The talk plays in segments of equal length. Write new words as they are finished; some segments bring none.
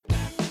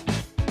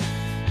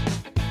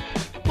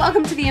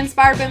Welcome to the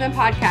Inspired Women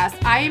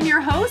Podcast. I am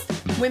your host,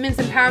 women's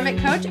empowerment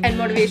coach and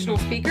motivational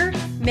speaker,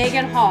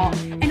 Megan Hall.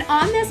 And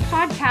on this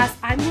podcast,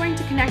 I'm going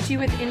to connect you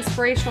with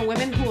inspirational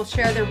women who will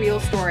share their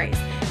real stories.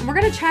 And we're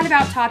going to chat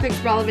about topics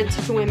relevant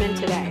to women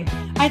today.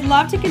 I'd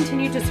love to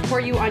continue to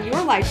support you on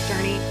your life's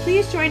journey.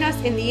 Please join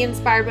us in the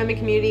Inspired Women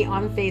community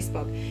on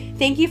Facebook.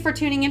 Thank you for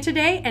tuning in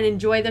today and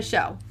enjoy the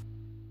show.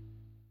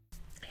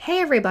 Hey,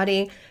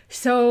 everybody.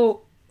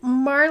 So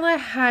Marla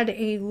had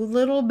a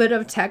little bit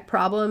of tech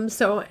problems,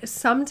 so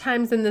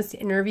sometimes in this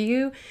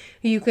interview,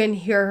 you can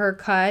hear her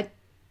cut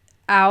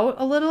out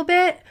a little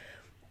bit,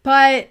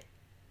 but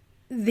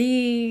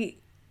the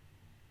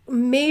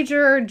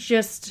major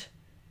gist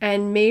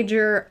and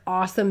major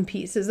awesome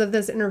pieces of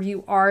this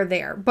interview are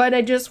there. But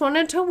I just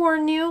wanted to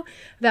warn you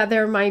that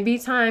there might be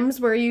times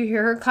where you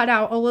hear her cut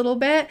out a little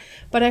bit,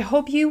 but I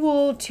hope you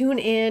will tune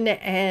in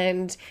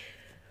and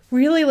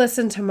really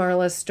listen to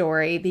Marla's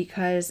story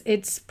because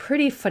it's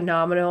pretty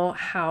phenomenal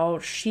how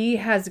she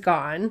has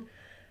gone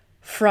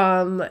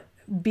from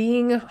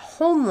being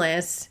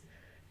homeless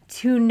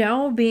to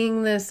now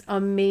being this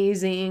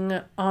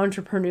amazing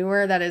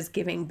entrepreneur that is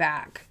giving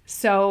back.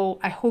 So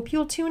I hope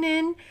you'll tune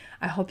in.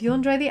 I hope you'll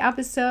enjoy the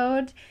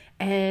episode.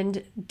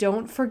 And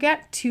don't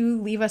forget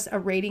to leave us a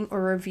rating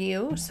or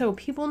review so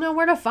people know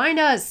where to find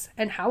us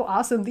and how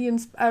awesome the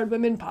Inspired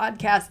Women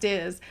podcast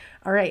is.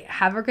 All right,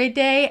 have a great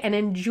day and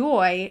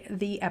enjoy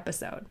the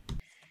episode.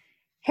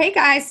 Hey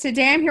guys,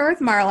 today I'm here with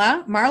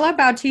Marla. Marla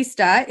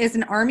Bautista is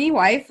an Army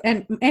wife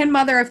and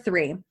mother of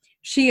three.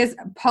 She is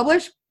a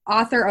published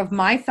author of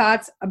My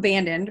Thoughts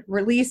Abandoned,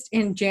 released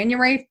in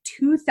January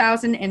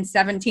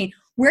 2017.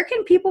 Where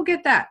can people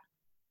get that?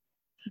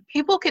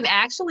 People can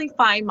actually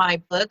find my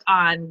book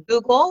on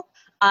Google.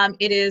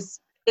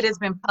 It has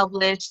been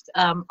published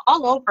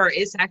all over.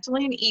 It's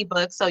actually an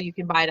ebook, so you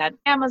can buy it on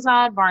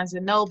Amazon, Barnes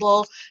and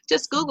Noble.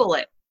 Just Google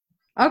it.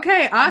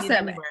 Okay,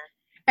 awesome.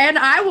 And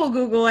I will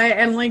Google it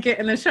and link it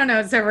in the show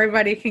notes so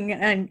everybody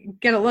can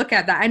get a look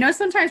at that. I know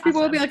sometimes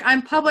people will be like,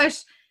 I'm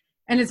published,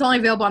 and it's only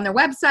available on their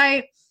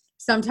website.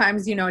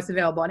 Sometimes, it's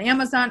available on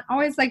Amazon. I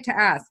always like to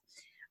ask.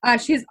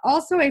 She's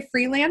also a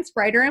freelance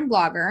writer and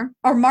blogger.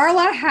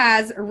 Marla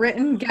has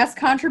written guest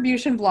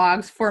contribution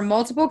blogs for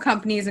multiple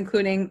companies,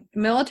 including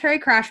Military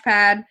Crash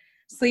Pad,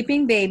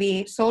 Sleeping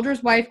Baby,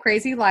 Soldier's Wife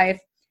Crazy Life,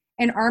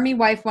 and Army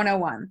Wife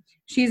 101.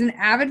 She's an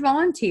avid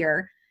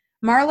volunteer.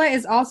 Marla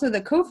is also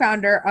the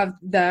co-founder of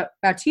the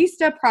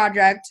Bautista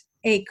Project,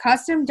 a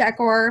custom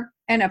decor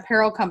and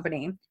apparel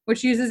company,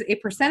 which uses a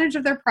percentage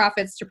of their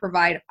profits to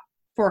provide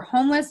for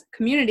homeless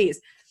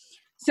communities.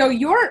 So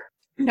your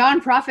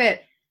nonprofit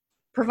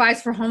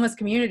provides for homeless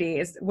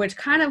communities, which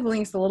kind of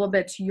links a little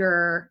bit to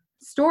your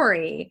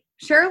story.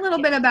 Share a little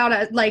bit about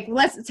it.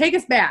 Let's take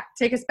us back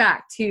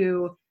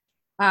to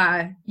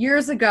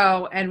years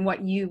ago and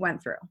what you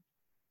went through.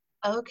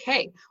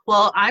 Okay.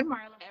 Well, I'm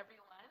Marla, everyone.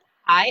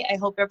 Hi, I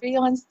hope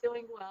everyone's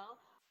doing well.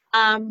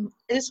 I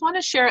just want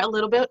to share a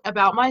little bit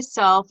about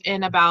myself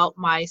and about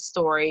my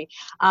story.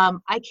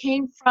 I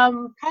came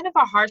from kind of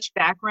a harsh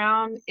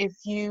background, if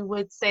you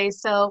would say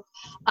so.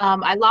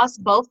 I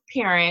lost both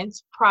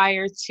parents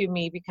prior to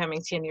me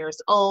becoming 10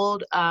 years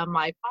old.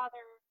 My father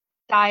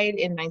died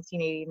in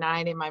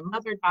 1989 and my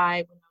mother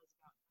died when I was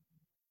about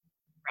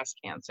breast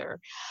cancer.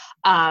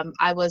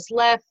 I was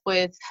left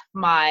with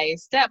my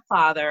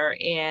stepfather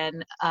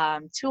and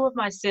two of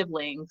my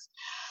siblings.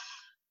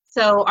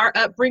 So our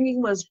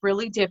upbringing was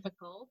really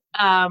difficult.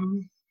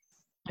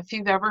 If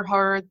you've ever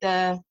heard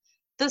the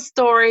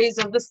stories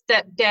of the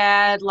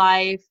stepdad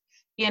life,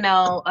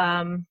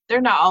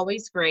 they're not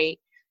always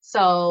great.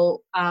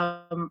 So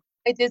I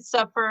did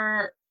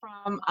suffer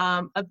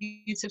from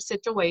abusive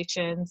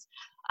situations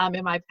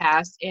in my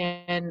past.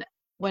 And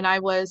when I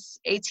was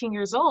 18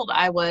 years old,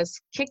 I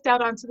was kicked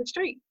out onto the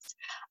streets.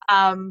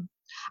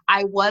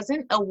 I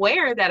wasn't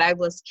aware that I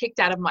was kicked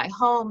out of my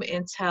home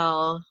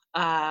until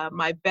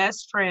my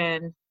best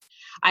friend,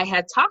 I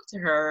had talked to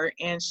her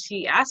and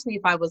she asked me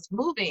if I was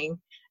moving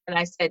and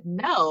I said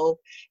no.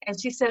 And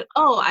she said,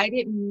 oh, I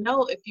didn't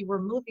know if you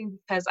were moving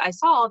because I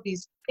saw all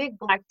these big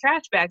black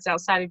trash bags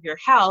outside of your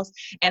house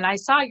and I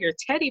saw your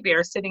teddy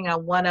bear sitting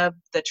on one of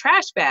the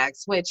trash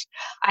bags, which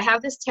I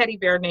have this teddy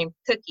bear named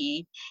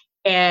Cookie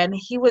and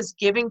he was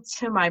giving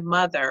to my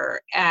mother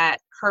at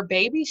her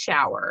baby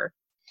shower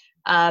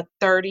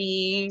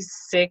 37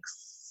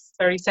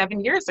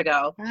 years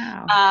ago.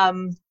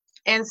 Wow.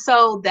 And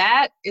so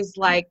that is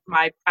like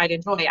my pride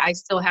and joy. I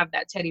still have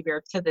that teddy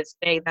bear to this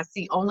day. That's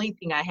the only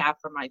thing I have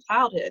from my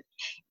childhood.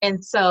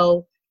 And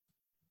so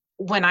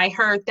when I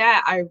heard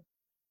that, I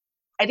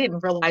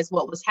didn't realize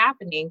what was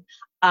happening.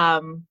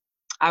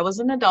 I was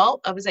an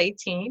adult. I was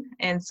 18.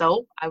 And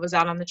so I was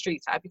out on the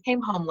streets. I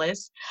became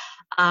homeless.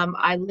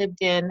 I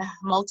lived in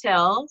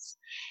motels.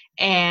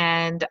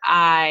 And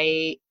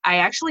I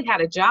actually had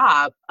a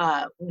job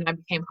when I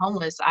became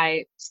homeless.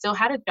 I still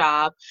had a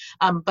job,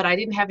 but I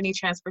didn't have any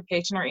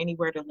transportation or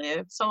anywhere to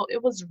live. So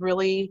it was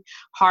really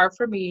hard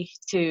for me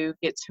to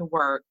get to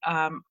work.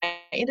 I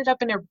ended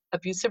up in an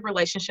abusive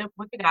relationship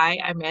with a guy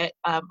I met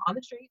on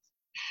the streets.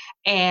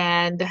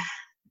 And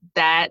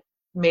that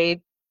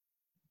made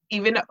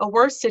even a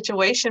worse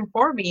situation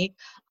for me,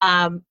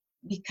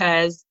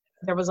 because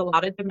there was a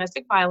lot of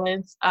domestic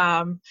violence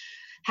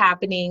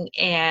happening,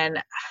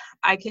 and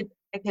I could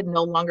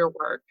no longer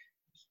work.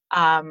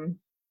 Um,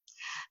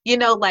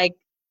 like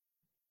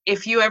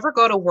if you ever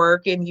go to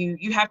work and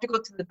you have to go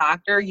to the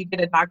doctor, you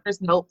get a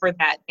doctor's note for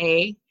that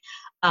day.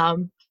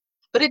 Um,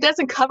 but it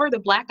doesn't cover the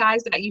black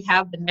eyes that you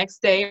have the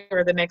next day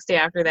or the next day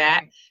after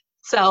that.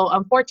 So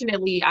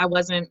unfortunately, I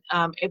wasn't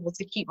able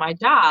to keep my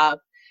job.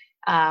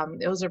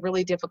 It was a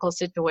really difficult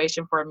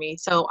situation for me.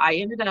 So I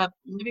ended up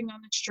living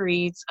on the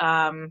streets,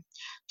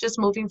 just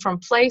moving from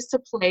place to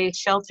place,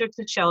 shelter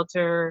to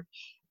shelter,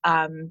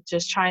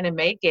 just trying to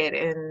make it.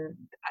 And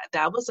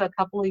that was a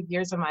couple of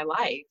years of my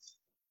life.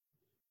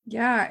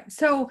 Yeah.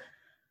 So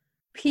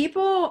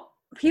people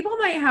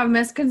might have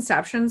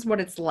misconceptions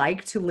what it's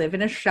like to live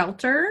in a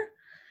shelter.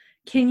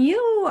 Can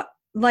you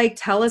like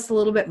tell us a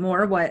little bit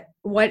more what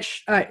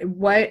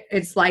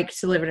it's like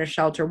to live in a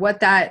shelter, what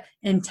that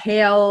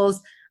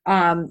entails,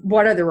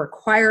 what are the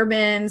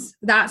requirements,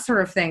 that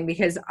sort of thing?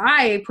 Because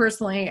I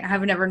personally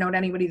have never known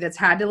anybody that's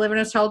had to live in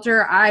a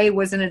shelter. I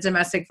was in a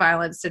domestic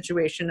violence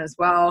situation as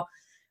well,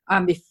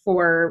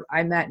 before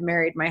I met and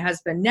married my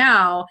husband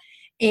now.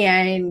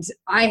 And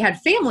I had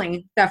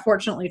family that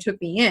fortunately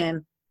took me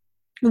in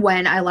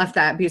when I left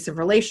that abusive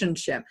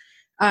relationship.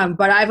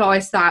 But I've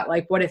always thought,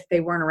 like, what if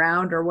they weren't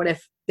around, or what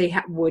if they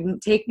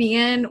wouldn't take me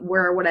in?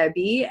 Where would I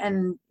be?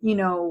 And,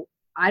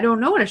 I don't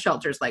know what a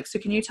shelter is like. So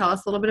can you tell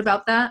us a little bit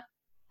about that?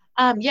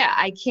 Yeah,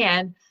 I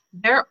can.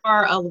 There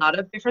are a lot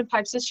of different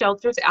types of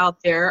shelters out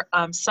there.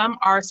 Some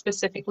are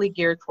specifically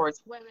geared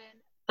towards women.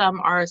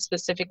 Some are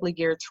specifically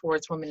geared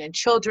towards women and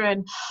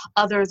children.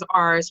 Others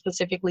are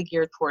specifically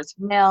geared towards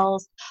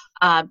males.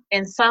 And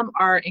some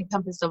are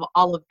encompassed of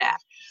all of that.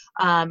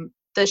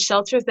 The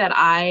shelters that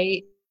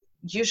I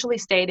usually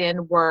stayed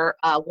in were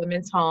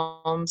women's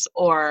homes,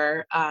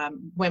 or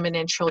women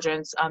and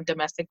children's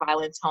domestic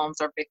violence homes,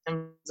 or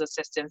victims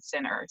assistance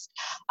centers.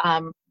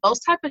 Those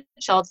type of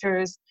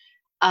shelters,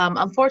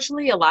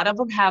 unfortunately, a lot of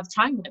them have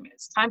time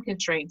limits, time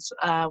constraints,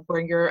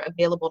 where you're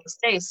available to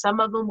stay. Some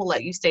of them will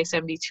let you stay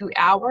 72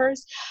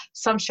 hours.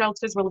 Some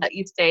shelters will let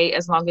you stay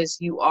as long as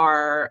you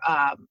are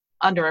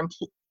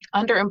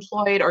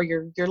underemployed, or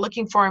you're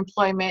looking for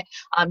employment.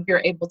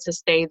 You're able to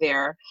stay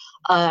there.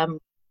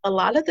 A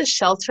lot of the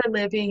shelter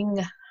living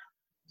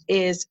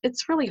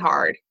it's really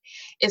hard.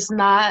 It's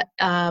not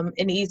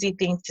an easy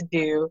thing to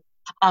do.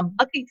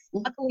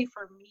 Luckily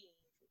for me,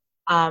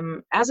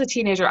 as a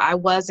teenager, I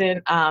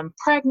wasn't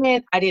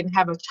pregnant. I didn't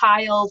have a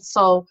child.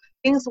 So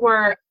things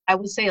were, I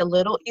would say, a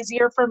little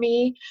easier for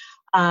me.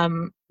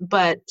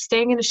 But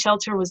staying in a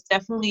shelter was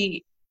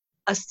definitely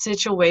a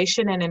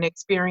situation and an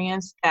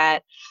experience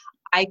that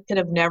I could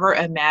have never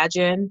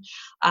imagined.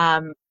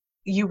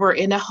 You were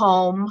in a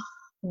home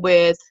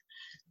with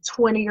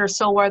 20 or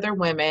so other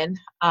women,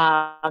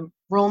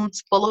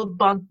 rooms full of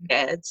bunk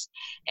beds.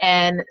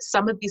 And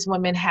some of these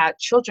women had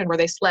children where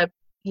they slept,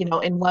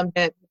 in one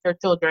bed with their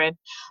children.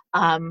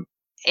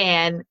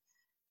 And,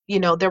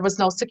 there was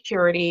no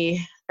security.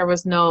 There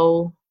was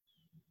no,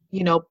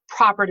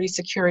 property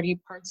security,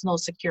 personal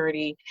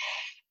security.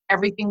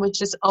 Everything was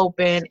just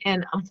open.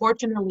 And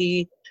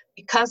unfortunately,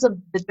 because of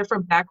the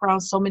different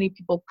backgrounds so many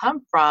people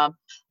come from,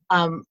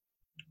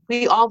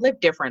 we all live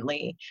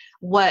differently.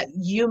 What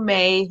you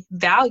may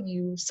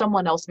value,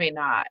 someone else may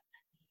not.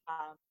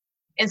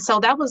 And so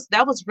that was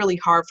really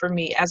hard for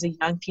me as a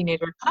young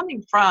teenager,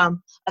 coming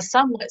from a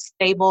somewhat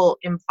stable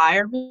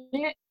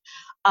environment.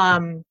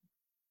 The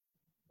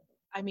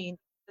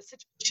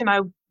situation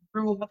I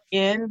grew up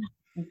in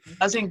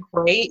wasn't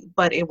great,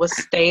 but it was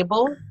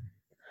stable.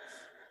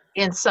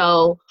 And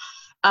so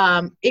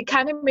it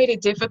kind of made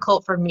it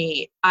difficult for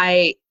me.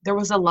 There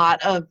was a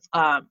lot of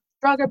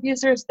drug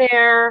abusers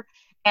there,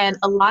 and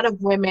a lot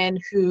of women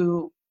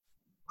who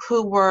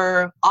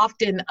were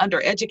often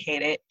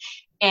undereducated.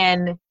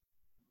 And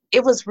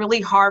it was really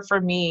hard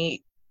for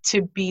me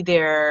to be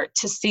there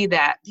to see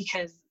that,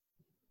 because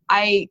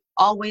I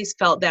always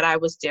felt that I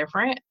was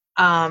different.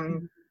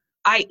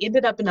 I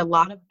ended up in a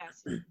lot of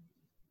mess,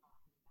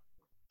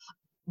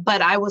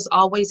 but I was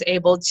always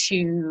able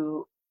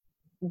to,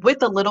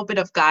 with a little bit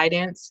of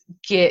guidance,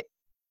 get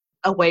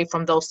away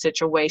from those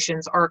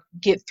situations or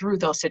get through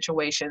those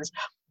situations.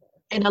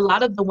 And a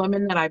lot of the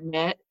women that I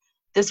met,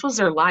 this was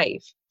their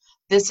life.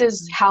 This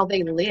is how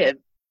they lived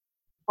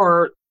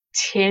for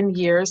 10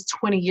 years,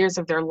 20 years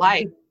of their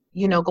life,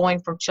 going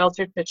from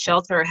shelter to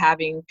shelter,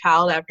 having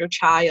child after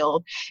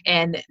child,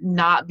 and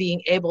not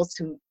being able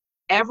to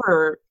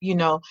ever,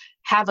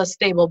 have a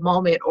stable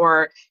moment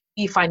or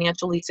be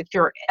financially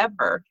secure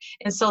ever.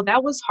 And so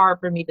that was hard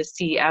for me to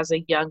see as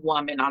a young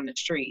woman on the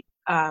street.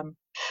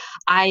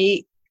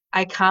 I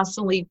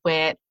constantly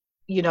went,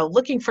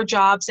 looking for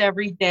jobs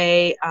every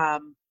day,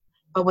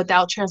 but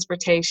without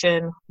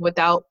transportation,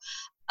 without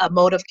a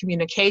mode of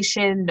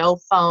communication, no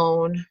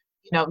phone,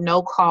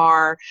 no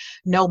car,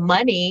 no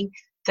money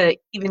to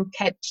even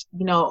catch,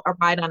 a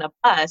ride on a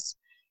bus.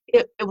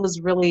 It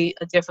was really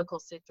a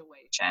difficult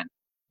situation.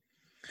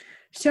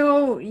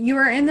 So you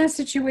were in this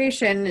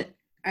situation,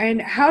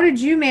 and how did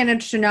you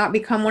manage to not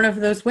become one of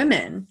those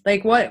women?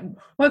 Like what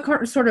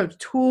sort of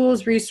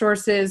tools,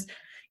 resources,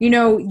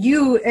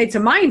 it's a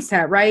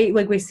mindset, right?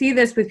 Like we see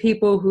this with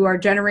people who are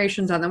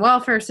generations on the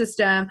welfare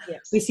system. We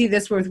Yes. see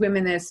this with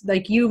women that's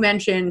like you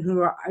mentioned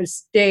who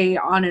stay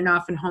on and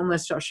off in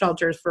homeless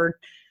shelters for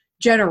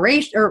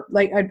generation or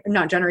like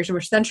not generation, for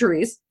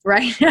centuries,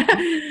 right?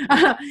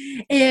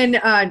 in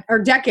or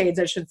decades,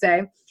 I should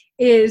say,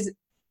 is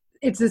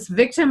it's this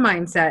victim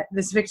mindset,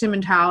 this victim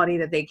mentality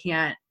that they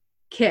can't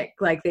kick.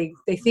 Like they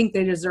think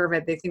they deserve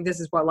it. They think this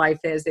is what life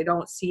is. They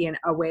don't see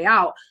a way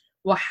out.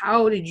 Well,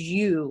 how did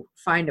you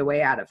find a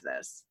way out of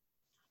this?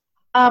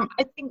 I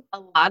think a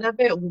lot of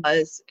it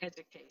was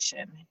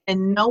education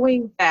and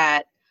knowing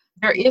that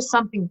there is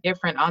something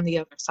different on the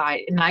other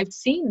side. And I've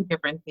seen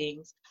different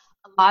things.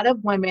 A lot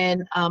of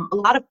women, a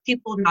lot of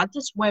people, not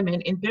just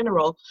women in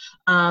general,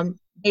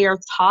 they are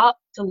taught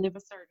to live a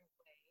certain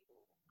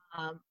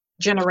way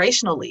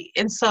generationally.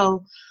 And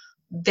so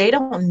they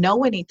don't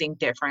know anything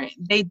different.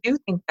 They do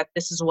think that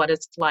this is what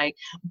it's like.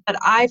 But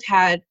I've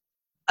had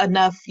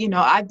enough,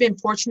 I've been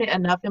fortunate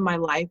enough in my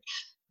life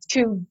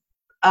to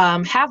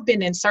have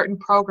been in certain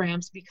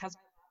programs because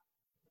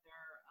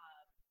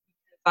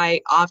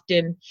I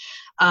often,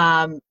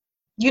 um,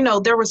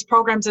 there was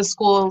programs in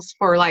schools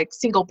for like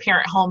single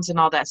parent homes and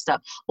all that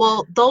stuff.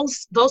 Well,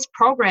 those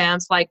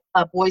programs like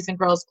Boys and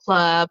Girls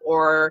Club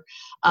or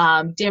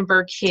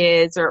Denver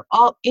Kids or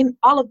all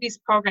of these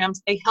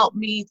programs, they help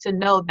me to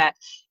know that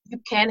you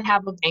can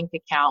have a bank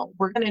account.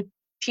 We're going to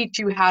teach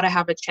you how to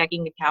have a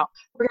checking account.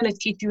 We're going to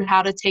teach you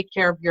how to take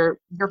care of your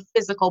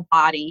physical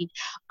body.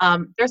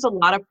 There's a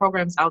lot of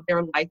programs out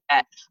there like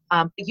that,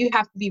 but you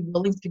have to be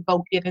willing to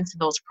go get into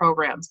those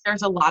programs.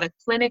 There's a lot of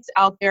clinics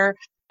out there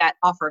that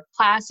offer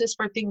classes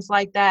for things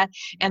like that,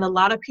 and a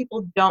lot of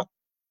people don't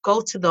go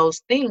to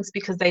those things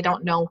because they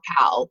don't know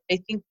how.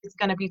 They think it's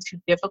going to be too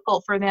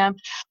difficult for them,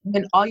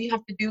 when all you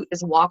have to do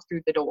is walk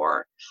through the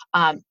door.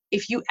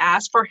 If you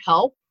ask for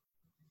help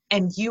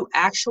and you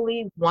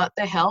actually want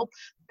the help,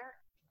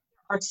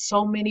 are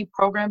so many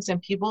programs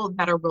and people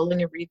that are willing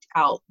to reach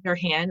out their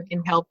hand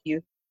and help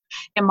you.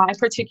 In my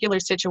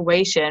particular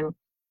situation,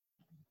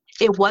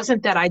 it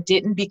wasn't that I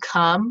didn't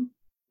become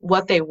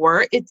what they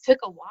were. It took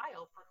a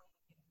while for me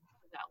to get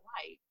into that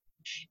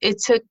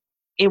light.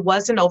 It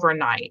wasn't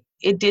overnight.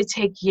 It did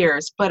take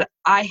years, but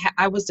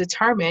I was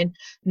determined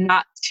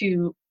not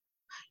to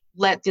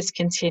let this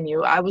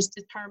continue. I was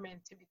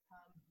determined to become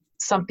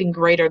something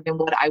greater than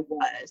what I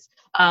was,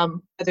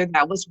 whether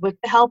that was with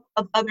the help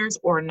of others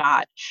or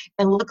not.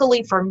 And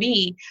luckily for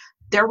me,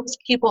 there was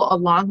people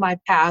along my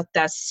path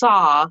that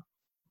saw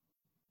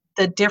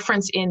the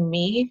difference in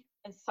me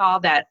and saw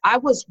that I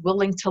was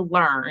willing to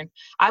learn.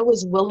 I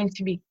was willing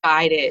to be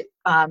guided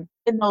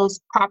in those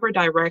proper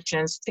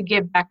directions to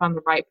get back on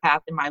the right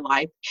path in my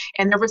life.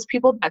 And there was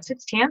people that took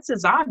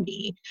chances on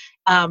me.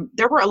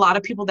 There were a lot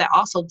of people that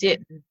also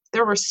didn't.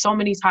 There were so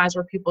many times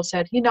where people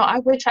said, I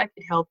wish I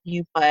could help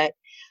you, but,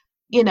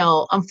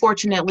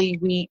 unfortunately,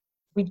 we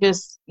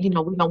just, we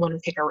don't want to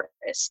take a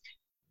risk.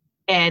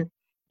 And,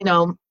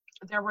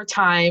 there were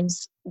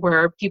times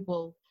where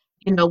people,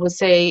 would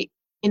say,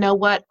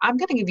 what, I'm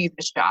going to give you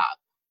this job.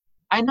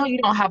 I know you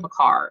don't have a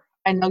car.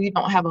 I know you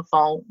don't have a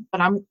phone,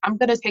 but I'm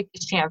going to take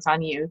this chance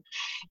on you,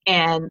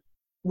 and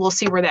we'll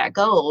see where that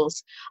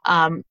goes.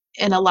 And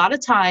a lot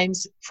of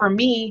times for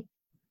me,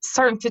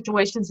 certain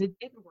situations, it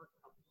didn't work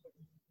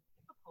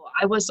out.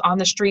 I was on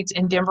the streets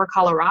in Denver,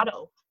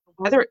 Colorado. The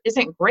weather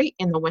isn't great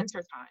in the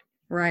wintertime.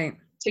 Right.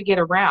 To get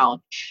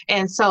around.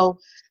 And so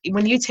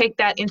when you take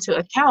that into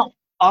account,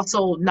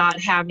 also not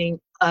having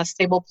a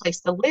stable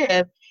place to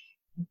live,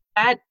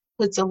 that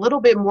puts a little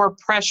bit more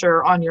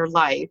pressure on your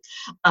life.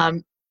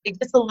 It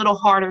gets a little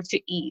harder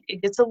to eat.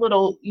 It gets a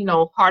little,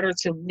 harder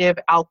to live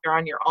out there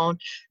on your own.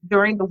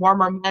 During the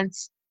warmer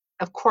months,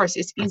 of course,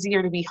 it's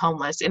easier to be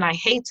homeless. And I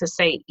hate to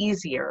say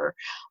easier,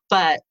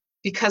 but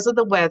because of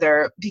the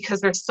weather,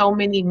 because there's so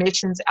many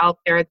missions out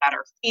there that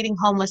are feeding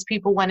homeless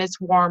people when it's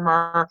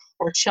warmer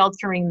or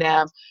sheltering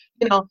them,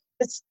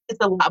 it's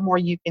a lot more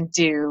you can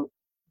do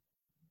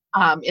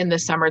in the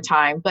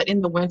summertime, but in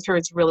the winter,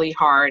 it's really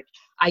hard.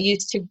 I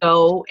used to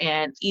go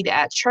and eat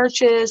at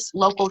churches,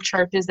 local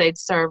churches. They'd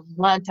serve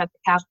lunch at the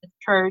Catholic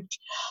Church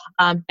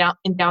down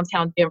in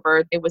downtown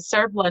Denver. They would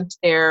serve lunch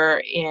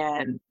there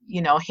and,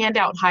 hand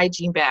out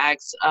hygiene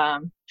bags.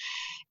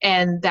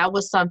 And that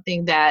was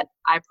something that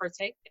I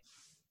partake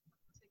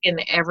in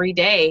every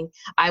day.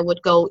 I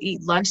would go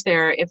eat lunch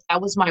there. If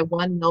that was my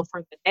one meal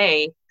for the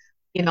day,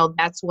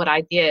 that's what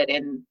I did.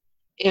 And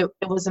it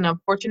was an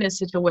unfortunate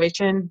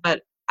situation,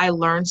 but I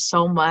learned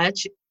so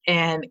much,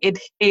 and it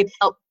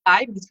helped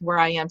guide me to where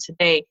I am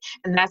today.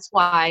 And that's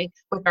why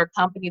with our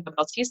company, the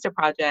Bautista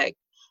Project,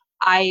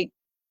 I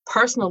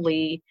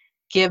personally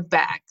give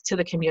back to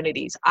the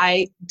communities.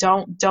 I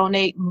don't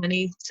donate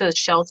money to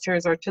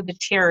shelters or to the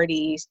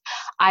charities.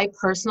 I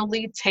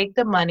personally take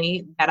the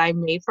money that I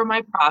made from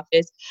my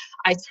profits,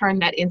 I turn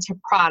that into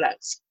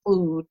products,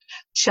 food,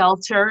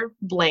 shelter,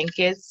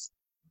 blankets,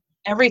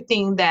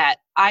 everything that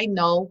I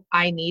know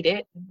I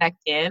needed back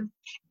then,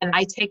 and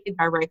I take it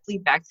directly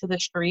back to the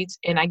streets,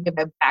 and I give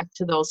it back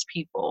to those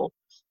people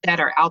that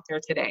are out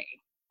there today.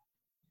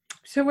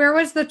 So where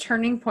was the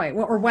turning point?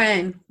 Or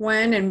when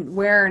and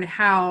where and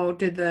how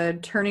did the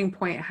turning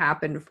point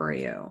happen for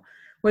you?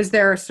 Was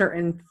there a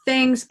certain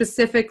thing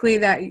specifically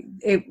that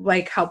it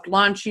like helped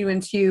launch you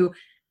into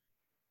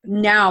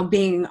now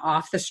being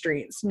off the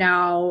streets,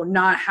 now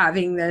not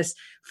having this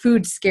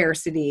food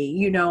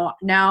scarcity,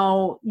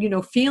 now,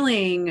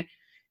 feeling,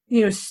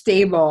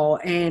 stable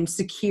and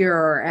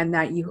secure, and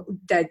that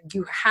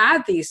you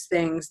had these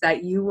things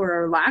that you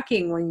were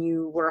lacking when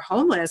you were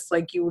homeless,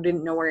 like you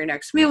didn't know where your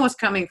next meal was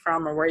coming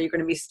from or where you're going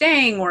to be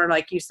staying, or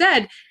like you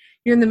said,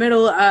 you're in the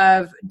middle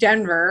of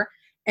Denver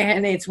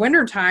and it's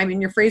wintertime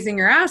and you're freezing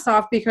your ass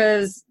off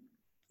because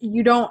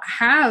you don't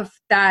have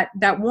that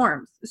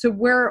warmth. So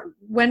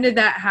when did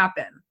that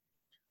happen?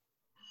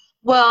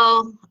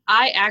 Well,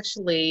 I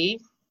actually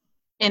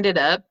ended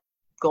up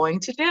going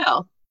to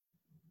jail.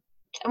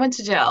 I went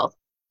to jail.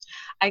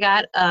 I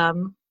got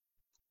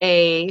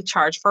a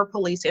charge for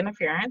police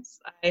interference.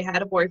 I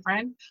had a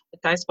boyfriend,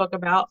 which I spoke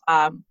about.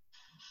 I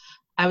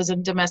was in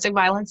a domestic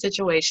violence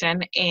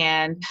situation,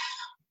 and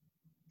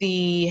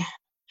the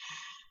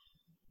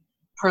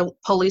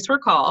police were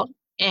called,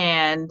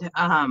 and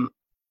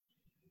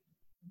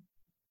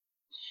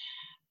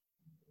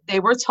they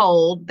were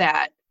told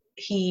that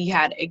he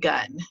had a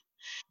gun.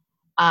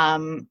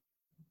 And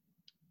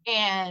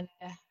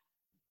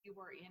we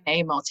were in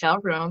a motel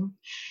room,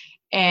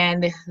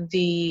 and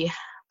the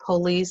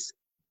police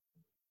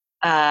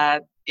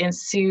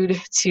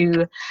ensued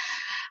to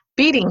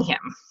beating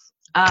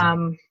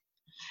him.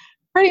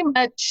 Pretty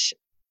much,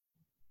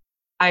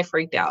 I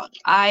freaked out.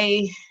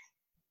 I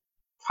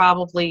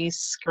probably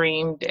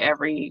screamed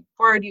every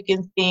word you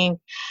can think.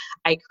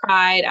 I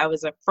cried. I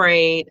was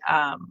afraid.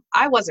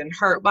 I wasn't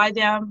hurt by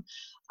them,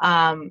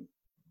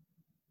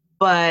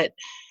 but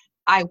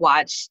I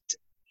watched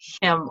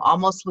him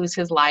almost lose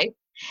his life,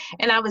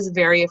 and I was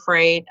very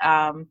afraid.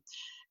 And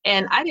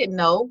I didn't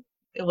know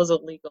it was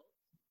illegal to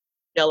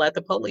yell at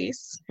the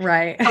police.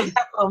 Right. At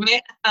that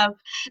moment.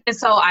 And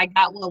so I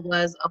got what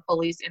was a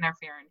police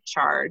interference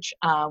charge,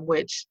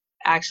 which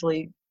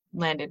actually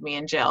landed me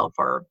in jail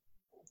for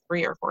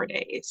 3 or 4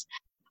 days.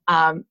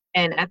 And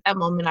at that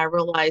moment, I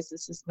realized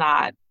this is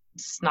not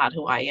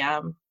who I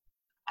am.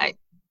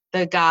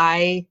 The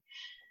guy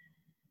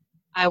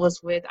I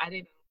was with, I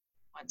didn't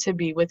want to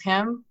be with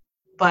him,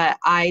 but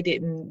I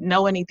didn't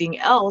know anything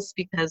else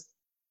because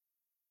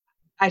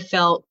I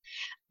felt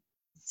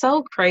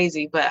so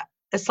crazy. But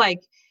it's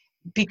like,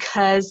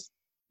 because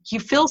you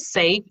feel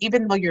safe,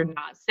 even though you're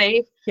not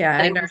safe. Yeah,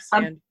 I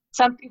understand.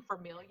 Something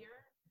familiar.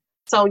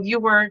 So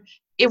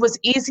it was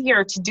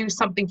easier to do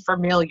something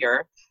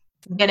familiar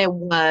than it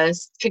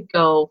was to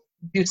go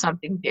do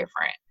something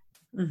different.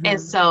 Mm-hmm.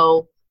 And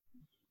so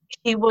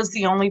he was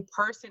the only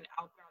person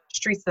out there on the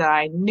streets that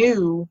I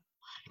knew.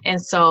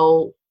 And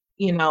so,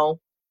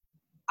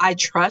 I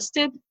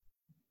trusted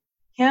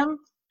him.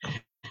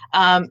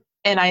 And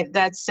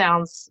that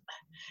sounds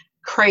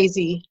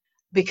crazy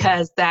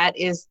because that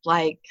is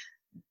like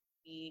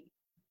the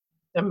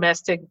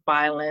domestic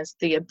violence,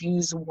 the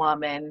abused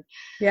woman.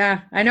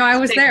 Yeah, I know. I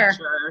was there.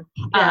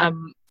 Yeah.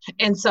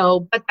 And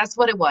so, but that's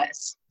what it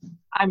was.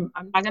 I'm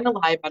not going to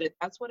lie about it.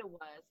 That's what it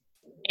was.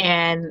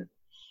 And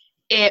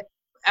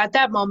at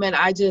that moment,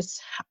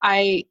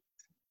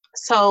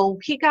 so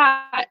he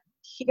got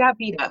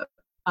beat up.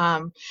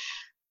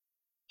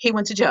 He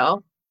went to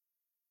jail.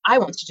 I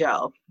went to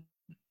jail.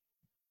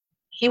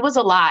 He was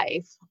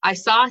alive. I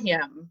saw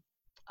him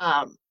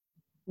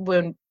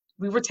when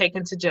we were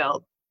taken to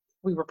jail.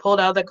 We were pulled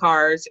out of the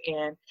cars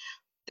and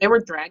they were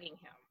dragging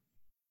him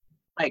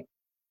like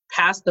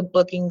past the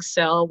booking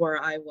cell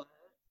where I was.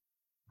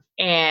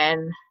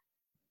 And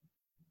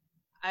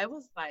I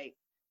was like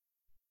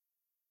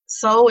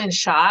so in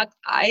shock.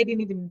 I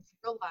didn't even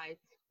realize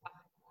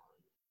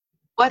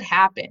what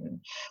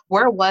happened.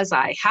 Where was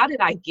I? How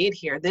did I get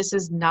here? This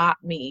is not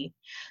me.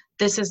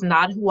 This is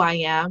not who I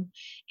am.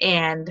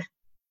 And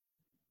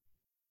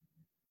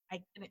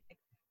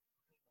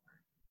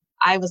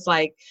I was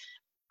like,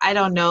 I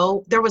don't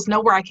know. There was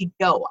nowhere I could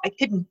go. I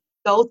couldn't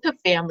go to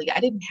family. I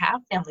didn't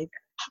have family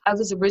there. I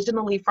was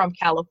originally from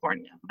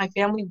California. My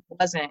family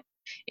wasn't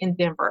in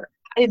Denver.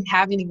 I didn't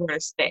have anywhere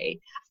to stay.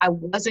 I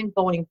wasn't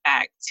going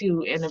back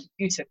to an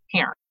abusive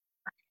parent.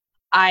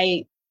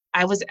 I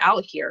was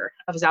out here.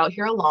 I was out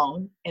here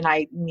alone, and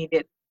I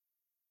needed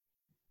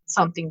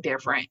something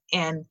different.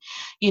 And,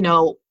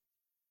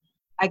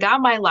 I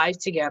got my life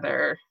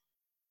together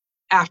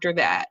after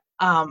that.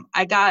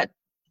 I got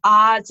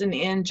odds and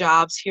end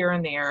jobs here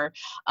and there.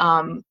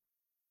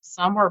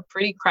 Some were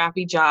pretty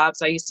crappy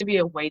jobs. I used to be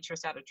a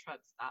waitress at a truck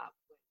stop,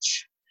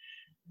 which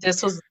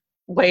this was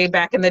way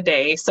back in the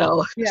day.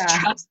 So yeah.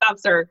 Truck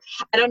stops I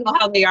don't know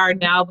how they are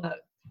now, but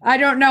I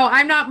don't know.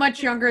 I'm not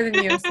much younger than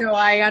you, so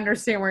I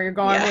understand where you're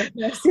going with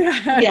this.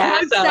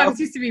 Yeah. Truck stops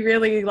used to be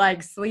really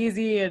like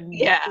sleazy and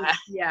yeah.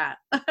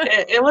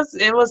 It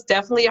was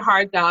definitely a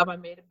hard job. I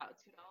made about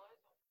 $2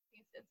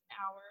 an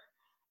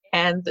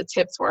and the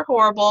tips were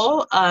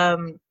horrible.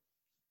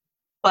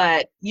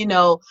 But you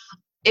know,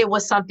 it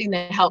was something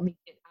that helped me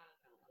get out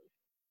of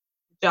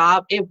the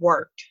job. It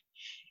worked.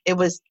 It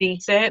was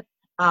decent.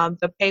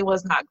 The pay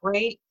was not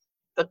great.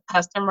 The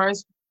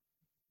customers,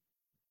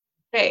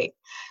 hey, it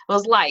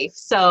was life.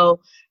 So,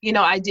 you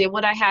know, I did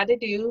what I had to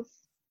do,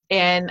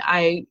 and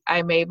I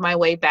made my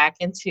way back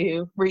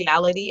into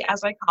reality,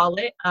 as I call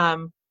it.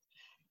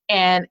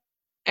 And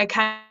I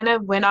kind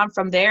of went on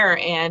from there,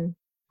 and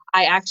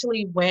I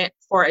actually went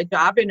for a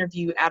job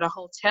interview at a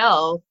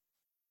hotel,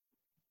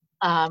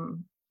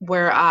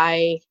 where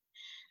I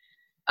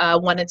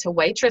wanted to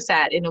waitress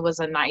at, and it was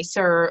a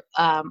nicer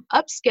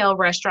upscale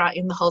restaurant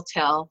in the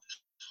hotel.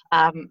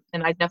 And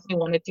I definitely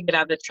wanted to get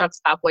out of the truck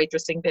stop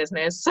waitressing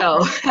business.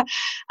 So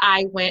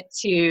I went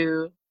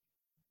to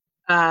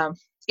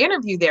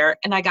interview there,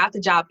 and I got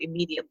the job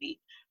immediately.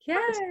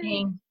 First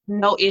thing,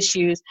 no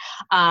issues.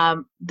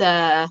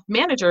 The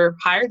manager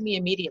hired me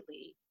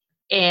immediately.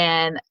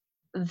 And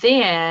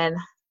then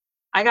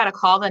I got a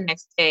call the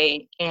next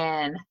day,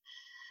 and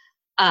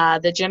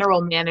the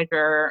general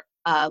manager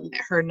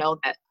let her know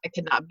that I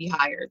could not be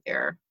hired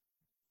there.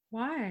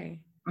 Why?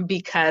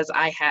 Because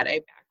I had a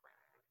background.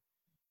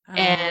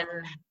 And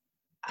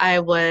I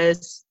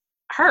was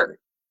hurt.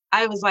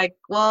 I was like,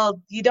 well,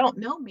 you don't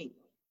know me.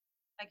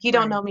 Like, you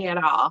don't know me at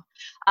all.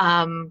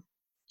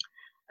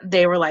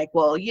 They were like,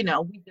 well, you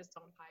know, we just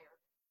don't hire.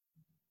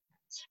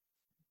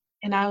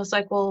 And I was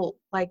like, well,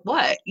 like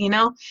what, you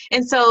know?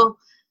 And so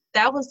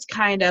that was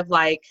kind of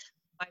like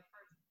my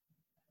first,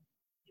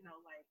 you know,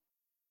 like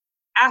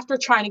after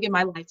trying to get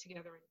my life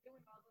together and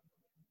doing all this,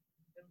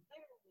 and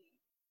literally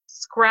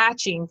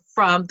scratching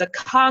from the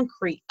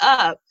concrete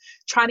up,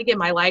 trying to get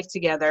my life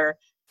together,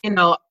 you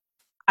know,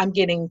 I'm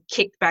getting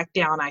kicked back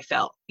down, I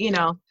felt, you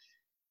know?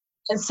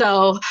 And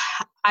so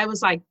I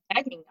was like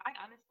begging. I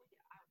honestly,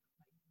 I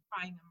was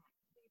crying.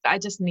 I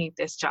just need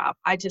this job.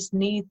 I just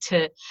need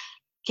to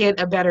get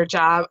a better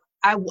job.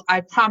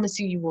 I promise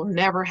you, you will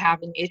never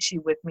have an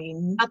issue with me.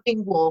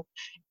 Nothing will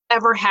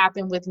ever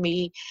happen with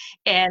me.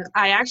 And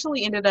I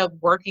actually ended up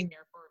working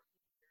there for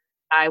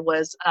I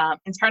was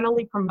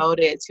internally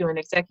promoted to an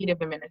executive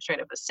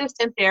administrative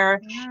assistant there.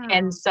 Wow.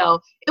 And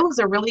so it was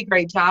a really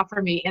great job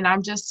for me. And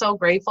I'm just so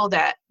grateful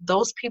that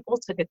those people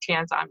took a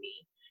chance on me.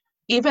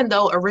 Even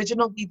though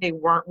originally they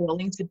weren't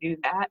willing to do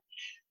that,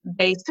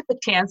 they took a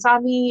chance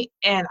on me,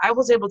 and I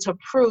was able to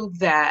prove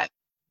that,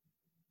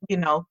 you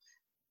know,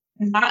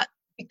 not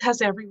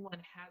because everyone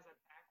has a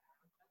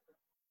background,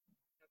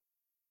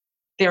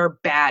 they're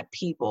bad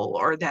people,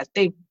 or that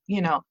they,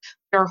 you know,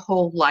 their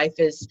whole life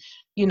is,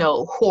 you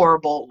know,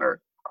 horrible,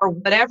 or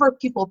whatever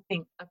people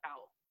think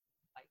about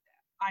like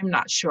that. I'm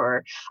not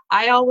sure.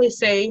 I always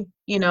say,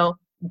 you know,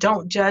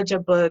 don't judge a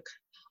book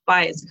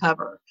by its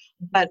cover.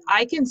 But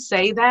I can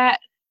say that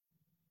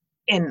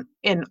in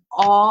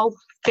all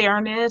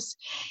fairness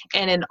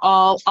and in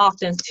all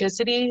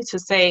authenticity, to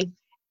say,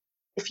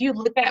 if you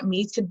look at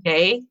me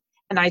today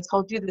and I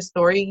told you the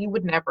story, you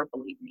would never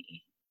believe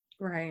me.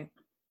 Right.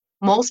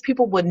 Most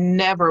people would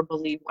never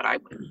believe what I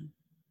would.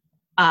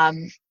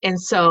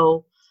 And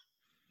so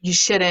you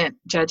shouldn't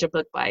judge a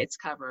book by its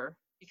cover,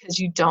 because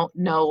you don't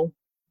know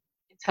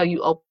until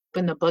you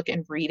open the book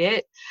and read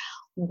it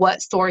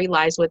what story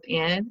lies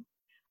within,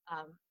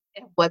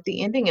 and what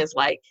the ending is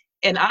like.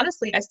 And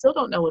honestly, I still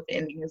don't know what the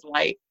ending is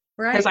like.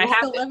 Right. Because I'm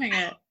still living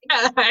it.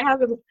 Yeah,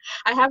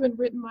 I haven't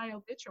written my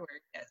obituary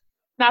yet.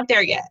 Not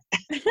there yet.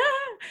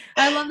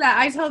 I love that.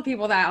 I tell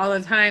people that all the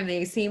time.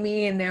 They see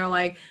me and they're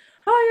like,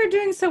 oh, you're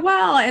doing so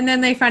well. And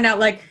then they find out,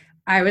 like,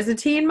 I was a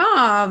teen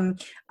mom.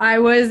 I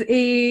was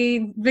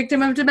a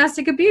victim of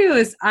domestic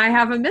abuse. I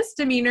have a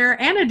misdemeanor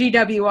and a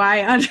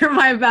DWI under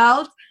my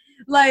belt.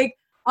 Like,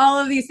 all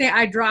of these things.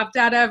 I dropped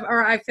out of,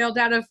 or I failed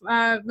out of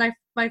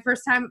my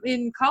first time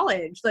in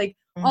college. Like,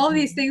 all of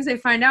these things they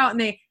find out,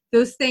 and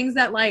those things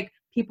that, like,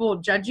 people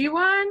judge you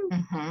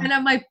on. And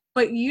I'm like,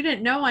 but you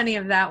didn't know any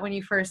of that when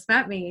you first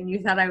met me, and you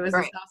thought I was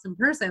this awesome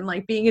person.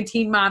 Like, being a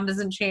teen mom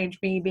doesn't change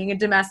me. Being a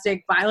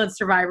domestic violence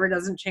survivor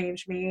doesn't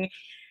change me.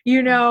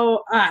 You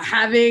know,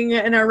 having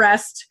an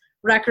arrest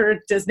record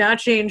does not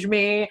change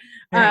me.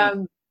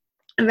 If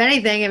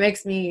anything, it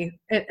makes me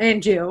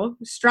and you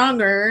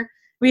stronger.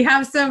 We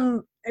have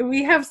some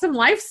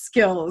life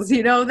skills,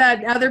 you know,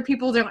 that other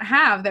people don't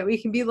have, that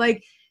we can be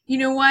like, you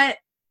know what?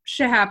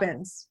 Shit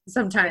happens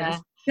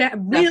sometimes. Yeah,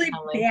 really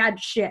bad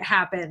shit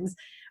happens.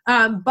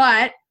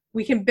 But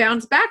we can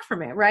bounce back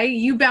from it, right?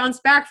 You bounce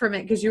back from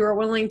it because you are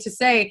willing to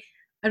say,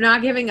 I'm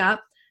not giving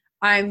up.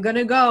 I'm going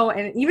to go.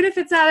 And even if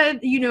it's at a,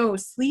 you know,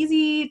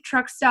 sleazy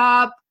truck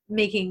stop,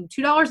 making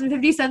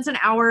 $2.50 an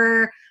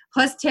hour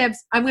plus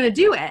tips, I'm going to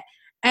do it.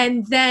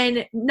 And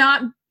then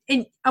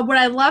what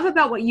I love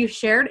about what you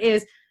shared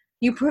is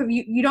you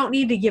don't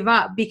need to give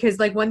up, because,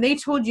 like, when they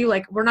told you,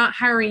 like, we're not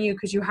hiring you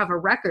because you have a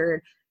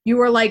record, you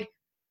were like,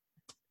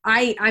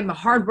 I'm a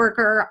hard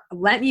worker.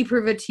 Let me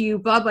prove it to you,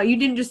 blah, blah. You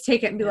didn't just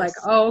take it and be like,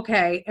 oh,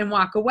 okay, and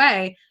walk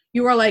away.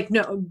 You were like,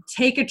 no,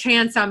 take a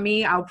chance on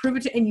me. I'll prove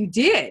it to, and you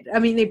did. I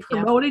mean, they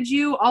promoted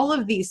you, all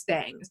of these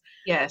things.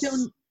 Yes.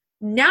 So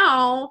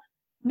now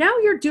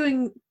you're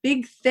doing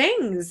big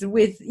things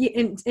with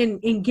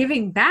in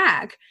giving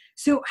back.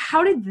 So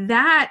how did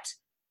that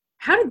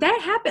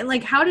happen?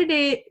 Like, how did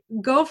it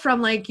go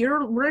from like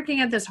you're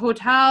working at this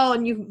hotel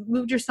and you've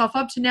moved yourself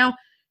up to now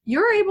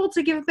you're able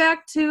to give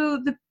back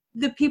to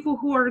the people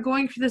who are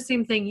going through the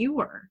same thing you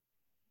were?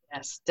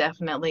 Yes,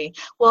 definitely.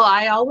 Well,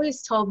 I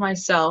always told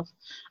myself,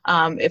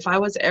 if I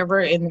was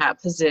ever in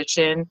that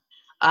position,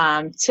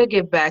 to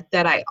give back,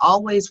 that I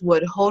always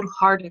would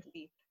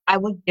wholeheartedly, I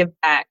would give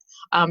back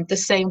the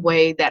same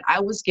way that I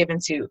was given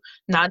to,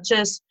 not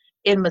just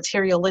in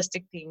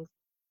materialistic things,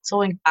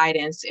 so in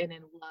guidance and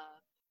in love,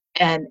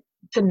 and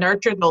to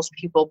nurture those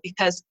people.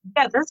 Because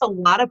yeah, there's a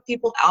lot of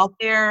people out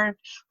there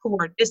who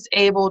are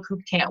disabled, who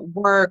can't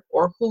work,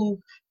 or who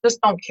just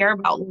don't care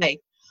about life.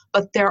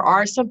 But there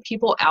are some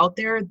people out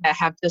there that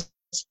have just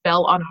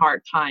fell on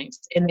hard times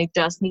and they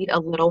just need a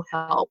little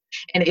help.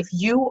 And if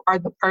you are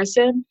the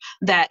person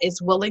that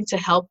is willing to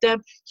help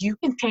them, you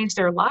can change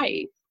their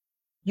life.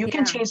 You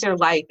can Yeah. change their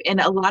life.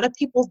 And a lot of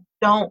people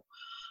don't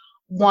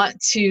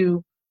want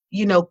to,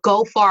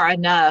 go far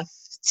enough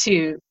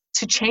to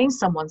change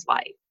someone's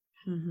life.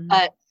 Mm-hmm.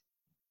 But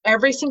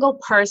every single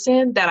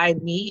person that I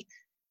meet,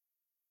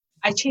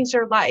 I change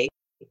their life.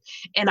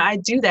 And I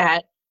do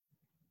that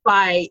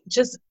by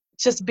just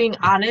being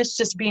honest,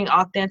 just being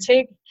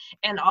authentic,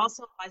 and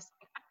also by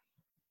saying,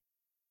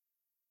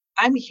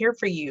 I'm here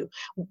for you.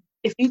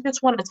 If you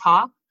just want to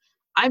talk,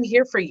 I'm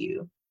here for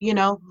you.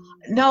 No,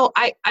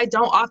 I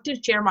don't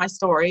often share my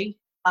story,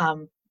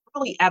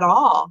 really at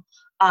all,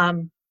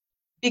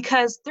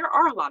 because there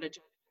are a lot of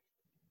judges,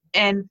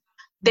 and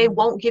they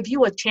won't give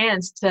you a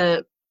chance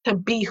to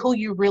be who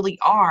you really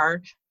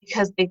are,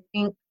 because they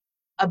think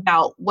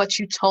about what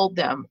you told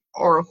them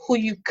or who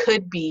you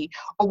could be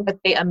or what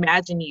they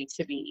imagine you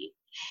to be.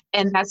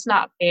 And that's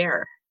not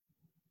fair.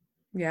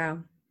 Yeah,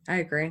 I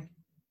agree.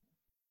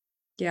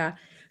 Yeah.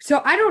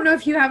 So I don't know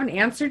if you have an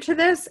answer to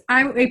this.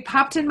 It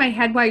popped in my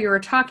head while you were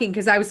talking,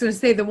 because I was going to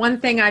say the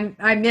one thing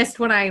I missed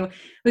when I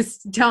was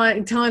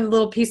telling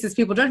little pieces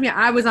people judge me.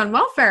 I was on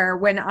welfare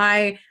when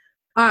I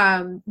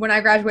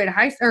graduated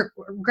high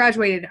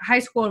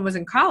school and was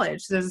in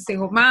college. So as a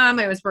single mom,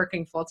 I was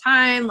working full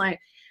time,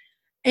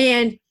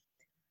 and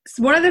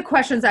one of the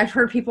questions I've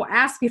heard people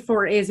ask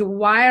before is,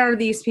 why are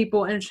these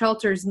people in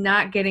shelters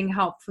not getting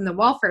help from the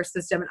welfare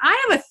system? And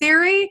I have a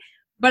theory,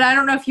 but I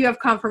don't know if you have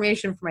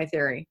confirmation for my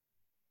theory.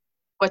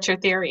 What's your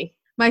theory?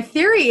 My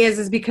theory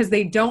is because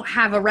they don't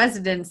have a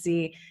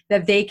residency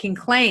that they can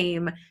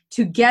claim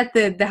to get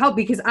the help.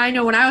 Because I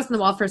know when I was in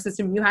the welfare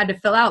system, you had to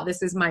fill out,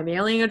 this is my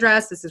mailing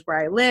address, this is where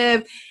I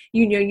live.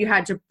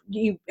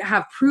 You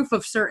have proof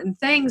of certain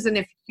things. And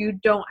if you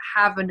don't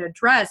have an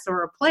address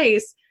or a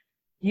place,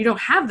 you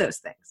don't have those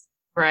things.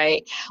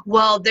 Right.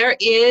 Well, there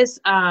is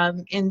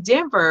in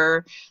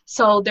Denver,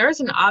 so there's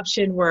an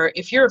option where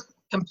if you're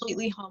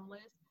completely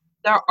homeless,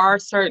 there are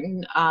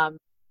certain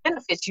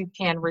benefits you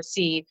can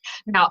receive.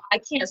 Now, I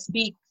can't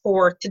speak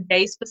for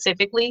today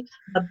specifically,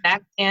 but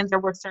back then there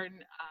were certain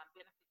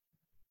benefits.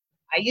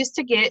 I used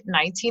to get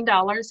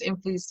 $19 in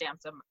food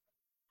stamps a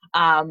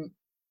month,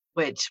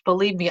 which,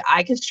 believe me,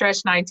 I can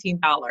stretch $19.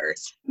 $19?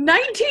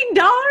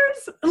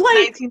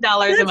 Like,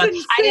 $19 a month.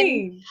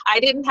 Insane. I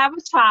didn't have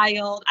a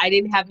child. I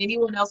didn't have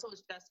anyone else. It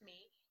was just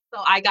me.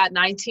 So I got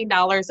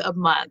 $19 a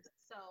month.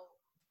 So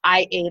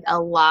I ate a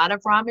lot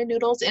of ramen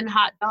noodles and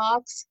hot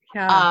dogs.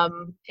 Yeah.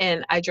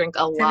 And I drank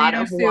a lot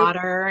of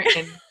water.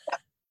 And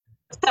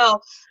so,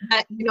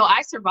 but,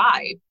 I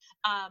survived.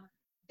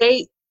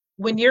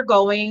 When you're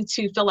going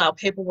to fill out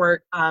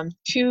paperwork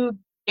to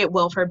get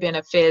welfare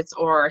benefits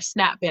or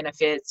SNAP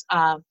benefits,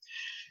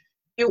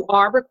 you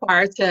are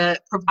required to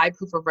provide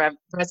proof of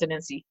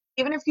residency.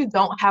 Even if you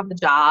don't have a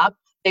job,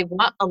 they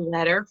want a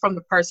letter from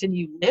the person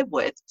you live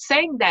with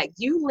saying that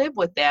you live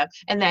with them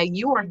and that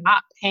you are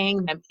not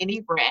paying them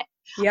any rent.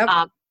 Yep.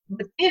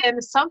 But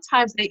then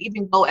sometimes they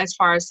even go as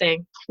far as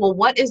saying, well,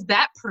 what is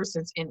that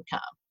person's income?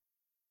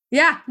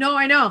 Yeah, no,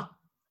 I know.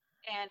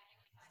 And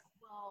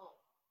well,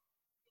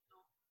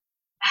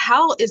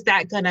 how is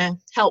that going to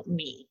help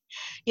me?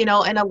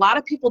 And a lot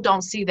of people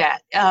don't see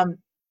that.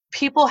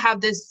 People have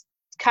this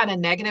kind of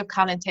negative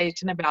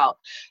connotation about,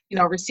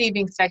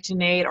 receiving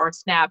Section 8 or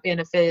SNAP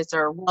benefits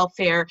or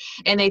welfare,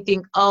 and they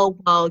think, oh,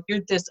 well, you're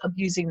just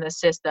abusing the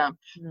system.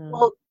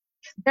 Well,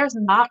 there's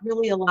not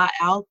really a lot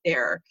out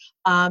there.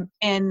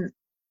 And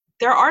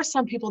there are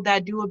some people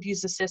that do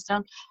abuse the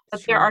system,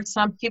 but there are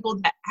some people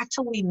that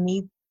actually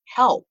need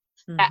help,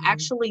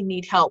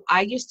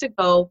 I used to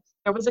go,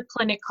 there was a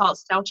clinic called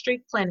South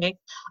Street Clinic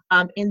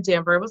in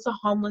Denver. It was a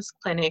homeless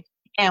clinic,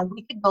 and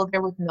we could go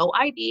there with no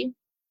ID.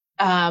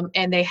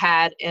 And they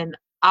had an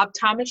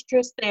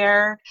optometrist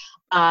there.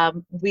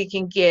 We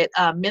can get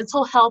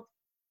mental health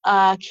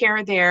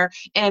care there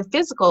and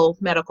physical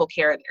medical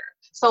care there.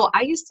 So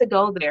I used to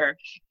go there,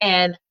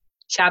 and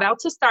shout out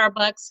to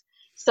Starbucks.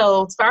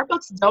 So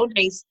Starbucks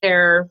donates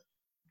their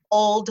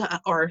old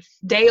or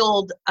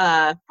day-old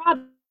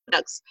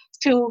products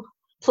to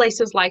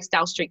places like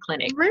South Street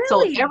Clinic. Really?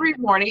 So every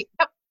morning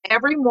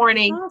every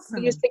morning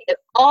we used Awesome. to get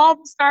all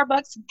the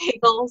Starbucks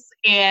bagels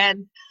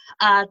and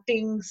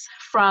things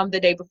from the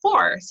day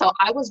before. So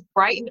I was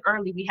bright and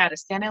early. We had to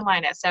stand in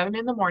line at 7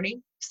 in the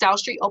morning. South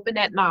Street opened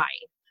at 9.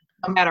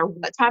 No matter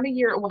what time of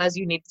year it was,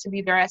 you needed to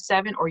be there at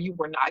 7 or you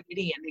were not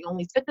getting in. They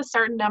only took a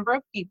certain number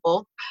of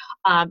people.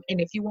 And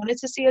if you wanted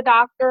to see a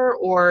doctor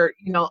or,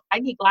 I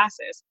need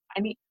glasses.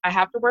 I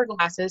have to wear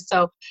glasses.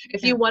 So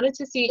if Yeah. you wanted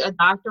to see a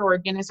doctor or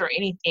a dentist or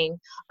anything,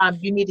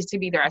 you needed to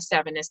be there at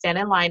 7 and stand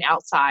in line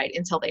outside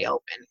until they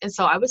open. And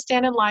so I would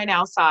stand in line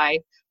outside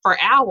for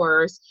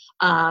hours.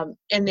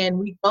 And then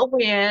we go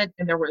in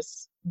and there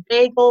was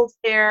bagels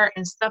there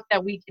and stuff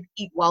that we could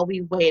eat while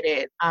we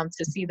waited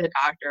to see the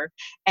doctor.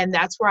 And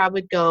that's where I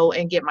would go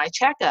and get my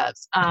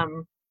checkups.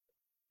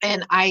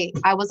 And I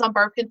was on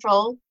birth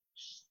control.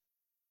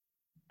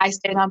 I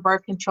stayed on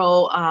birth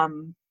control.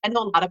 I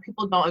know a lot of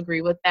people don't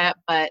agree with that,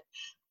 but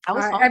I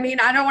was I home. mean,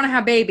 I don't want to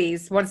have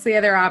babies. What's the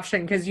other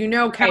option? Because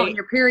counting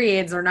your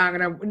periods are not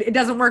going to, it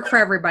doesn't work for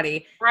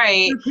everybody.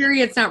 Right. Your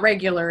period's not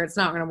regular. It's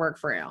not going to work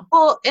for you.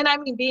 Well, and I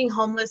mean, being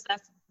homeless,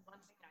 that's one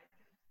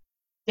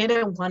thing I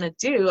didn't want to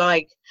do.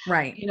 Like,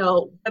 Right.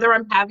 Whether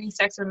I'm having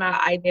sex or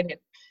not, I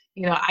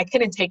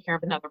couldn't take care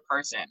of another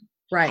person.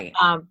 Right.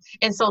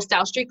 And so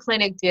South Street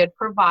Clinic did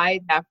provide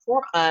that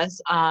for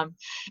us.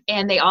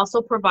 And they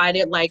also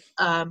provided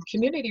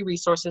community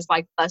resources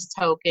like bus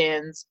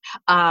tokens,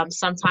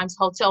 sometimes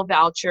hotel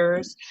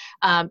vouchers.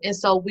 And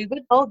so we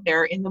would go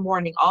there in the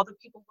morning. All the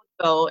people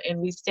would go and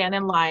we stand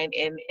in line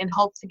and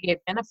hope to get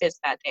benefits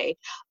that day.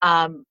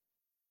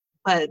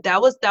 But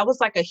that was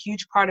like a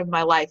huge part of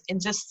my life.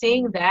 And just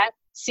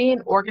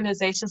seeing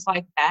organizations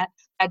like that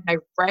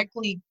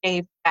directly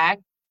gave back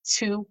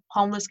to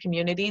homeless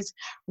communities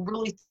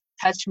really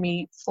touched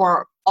me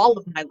for all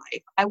of my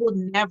life. I will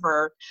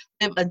never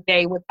live a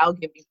day without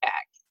giving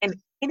back. And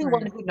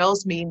anyone who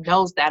knows me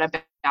knows that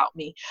about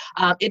me.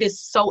 It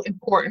is so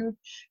important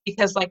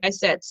because, like I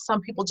said,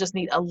 some people just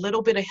need a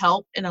little bit of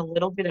help and a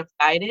little bit of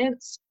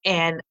guidance,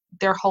 and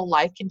their whole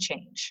life can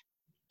change.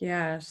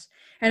 Yes.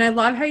 And I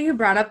love how you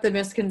brought up the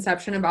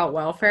misconception about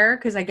welfare,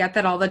 because I get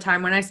that all the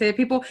time when I say to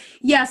people,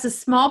 yes, a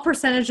small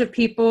percentage of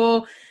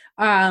people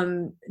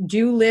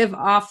do live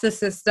off the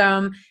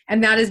system.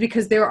 And that is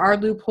because there are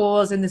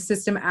loopholes and the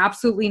system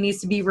absolutely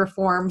needs to be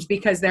reformed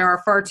because there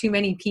are far too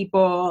many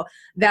people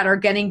that are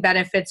getting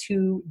benefits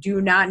who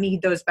do not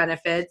need those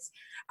benefits.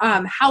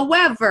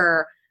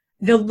 However,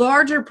 the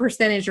larger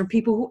percentage are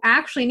people who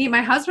actually need.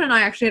 My husband and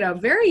I actually had a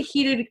very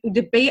heated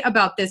debate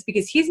about this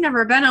because he's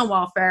never been on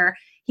welfare.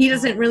 He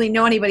doesn't really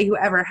know anybody who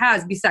ever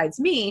has besides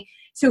me.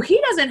 So he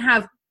doesn't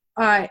have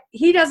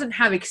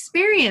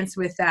experience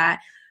with that.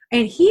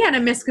 And he had a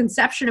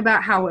misconception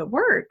about how it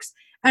works.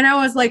 And I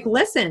was like,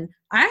 listen,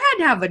 I had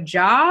to have a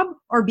job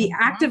or be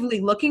actively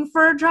looking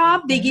for a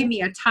job. They gave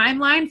me a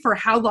timeline for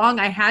how long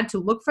I had to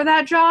look for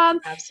that job.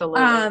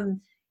 Absolutely.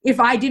 If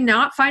I did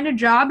not find a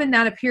job in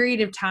that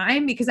period of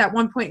time, because at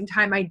one point in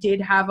time I did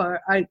have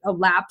a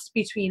lapse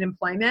between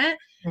employment,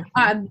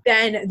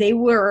 then they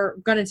were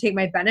going to take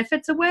my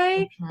benefits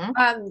away.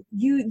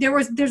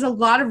 There's a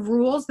lot of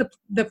rules.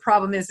 The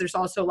problem is there's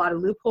also a lot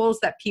of loopholes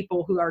that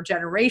people who are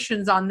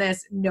generations on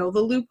this know the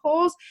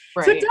loopholes.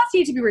 Right. So it does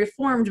need to be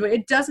reformed, but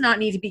it does not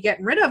need to be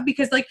getting rid of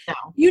because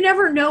you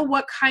never know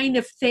what kind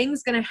of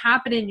thing's going to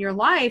happen in your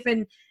life.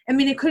 And I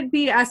mean, it could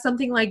be as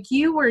something like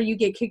you where you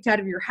get kicked out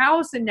of your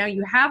house and now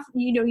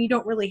you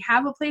don't really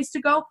have a place to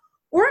go.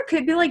 Or it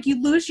could be like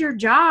you lose your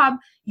job,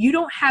 you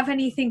don't have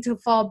anything to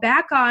fall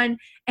back on,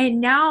 and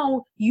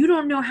now you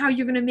don't know how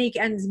you're going to make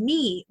ends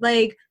meet.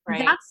 Like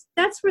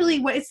that's really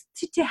what it's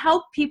to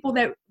help people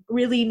that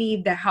really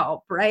need the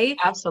help, right?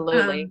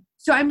 Absolutely.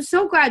 So I'm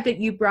so glad that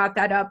you brought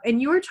that up.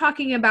 And you were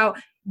talking about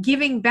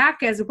giving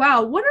back as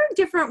well. What are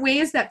different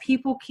ways that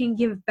people can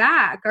give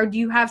back? Or do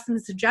you have some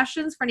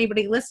suggestions for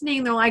anybody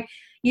listening? They're like,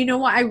 you know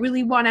what, I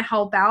really want to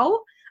help out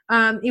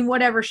in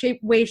whatever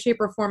shape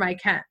or form I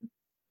can.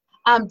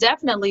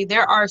 Definitely.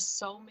 There are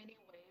so many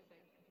ways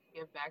that you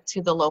can give back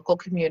to the local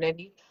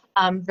community.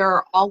 There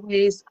are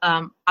always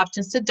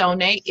options to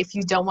donate if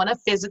you don't want to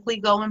physically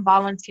go and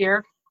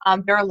volunteer.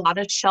 There are a lot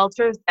of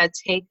shelters that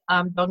take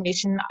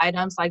donation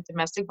items like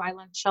domestic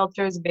violence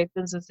shelters,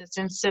 victims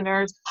assistance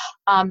centers.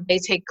 They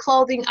take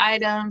clothing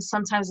items.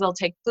 Sometimes they'll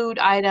take food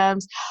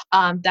items.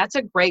 That's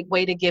a great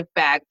way to give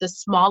back. The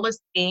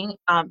smallest thing,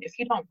 if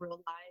you don't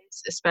realize,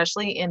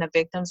 especially in a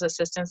victims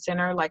assistance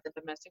center like a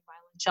domestic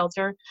violence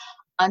shelter,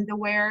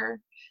 underwear,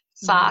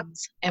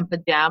 socks, and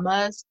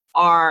pajamas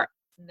are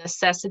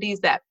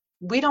necessities that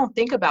we don't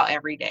think about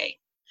every day.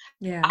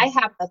 Yeah. I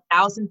have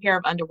 1,000 pair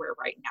of underwear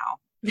right now.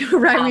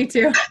 Right, me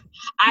too.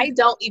 I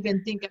don't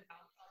even think about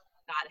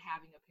not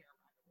having a pair of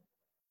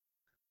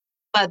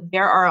underwear. But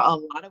there are a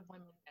lot of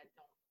women that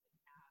don't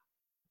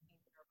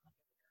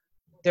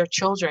have their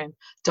children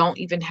don't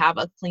even have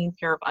a clean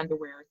pair of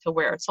underwear to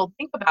wear. So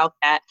think about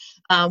that.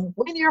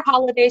 When you're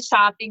holiday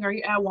shopping or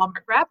you're at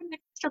Walmart, grab an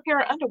extra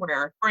pair of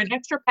underwear or an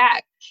extra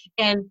pack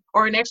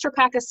or an extra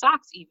pack of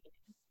socks even.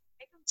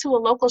 Take them to a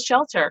local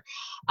shelter.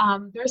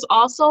 There's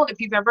also, if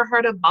you've ever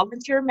heard of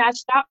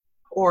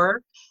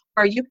volunteermatch.org,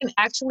 where you can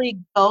actually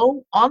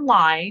go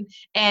online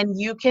and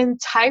you can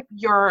type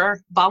your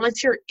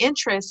volunteer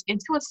interest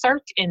into a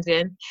search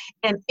engine,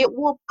 and it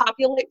will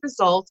populate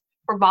results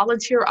for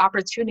volunteer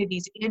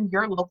opportunities in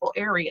your local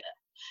area.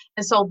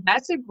 And so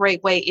that's a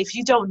great way if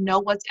you don't know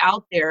what's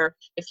out there.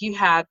 If you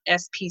have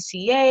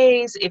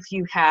SPCAs, if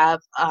you have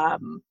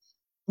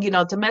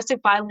domestic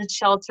violence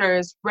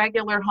shelters,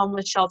 regular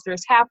homeless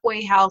shelters,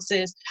 halfway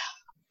houses,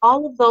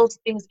 all of those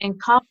things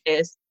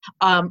encompassed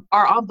are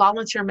on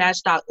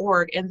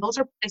volunteermatch.org. And those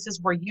are places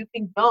where you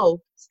can go,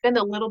 spend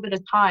a little bit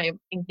of time,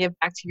 and give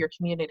back to your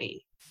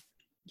community.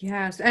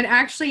 Yes. And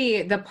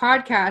actually, the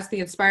podcast, the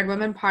Inspired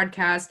Women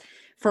podcast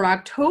for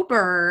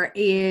October,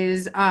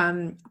 is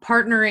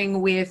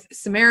partnering with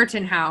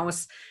Samaritan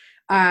House,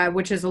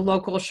 which is a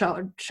local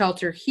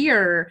shelter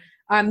here.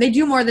 They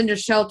do more than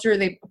just shelter.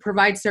 They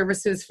provide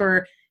services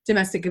for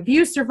domestic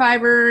abuse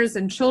survivors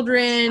and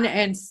children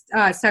and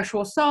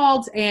sexual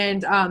assault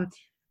and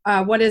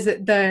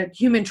the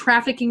human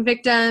trafficking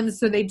victims.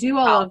 So they do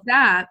all of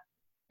that.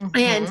 Mm-hmm.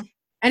 And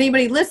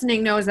anybody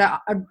listening knows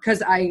that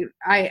because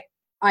I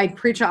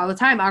preach it all the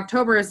time.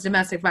 October is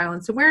Domestic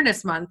Violence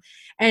Awareness Month.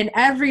 And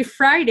every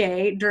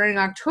Friday during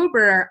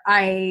October,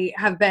 I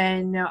have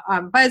been,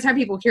 by the time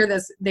people hear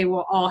this, they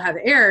will all have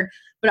aired,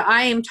 but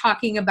I am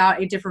talking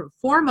about a different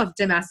form of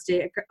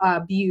domestic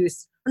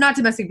abuse, or not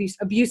domestic abuse,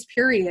 abuse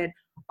period,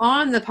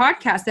 on the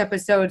podcast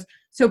episodes.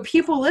 So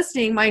people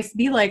listening might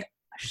be like,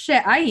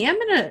 shit, I am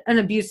in an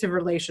abusive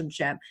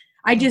relationship.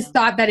 I just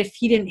thought that if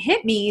he didn't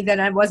hit me, then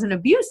I wasn't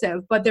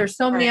abusive. But there's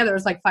so many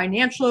others, like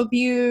financial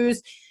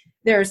abuse,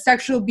 there's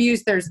sexual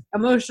abuse, there's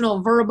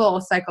emotional, verbal,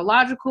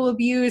 psychological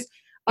abuse.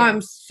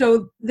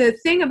 So the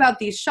thing about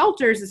these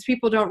shelters is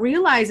people don't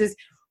realize is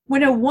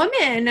when a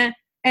woman,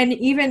 and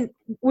even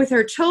with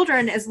her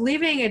children, is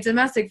leaving a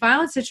domestic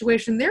violence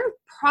situation, they're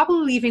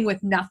probably leaving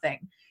with nothing.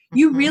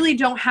 You really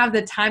don't have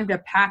the time to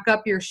pack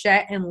up your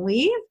shit and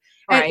leave.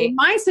 Right. And in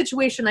my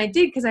situation, I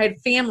did because I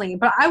had family,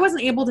 but I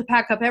wasn't able to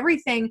pack up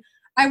everything.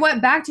 I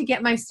went back to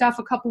get my stuff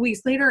a couple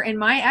weeks later, and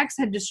my ex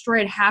had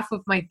destroyed half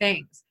of my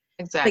things.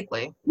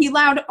 Exactly. Like, he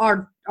allowed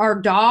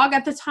our dog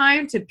at the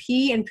time to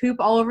pee and poop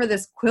all over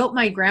this quilt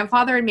my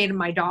grandfather had made of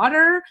my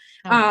daughter.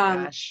 Oh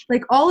my gosh.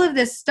 Like all of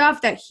this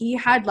stuff that he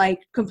had like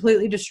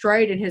completely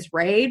destroyed in his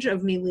rage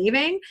of me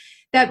leaving,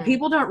 that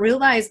people don't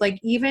realize, like,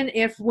 even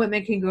if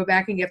women can go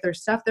back and get their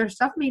stuff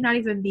may not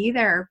even be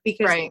there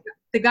because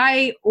the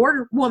guy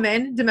or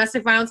woman,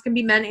 domestic violence can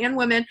be men and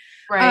women,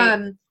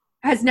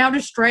 has now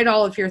destroyed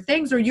all of your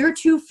things, or you're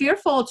too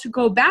fearful to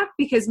go back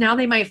because now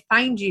they might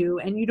find you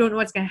and you don't know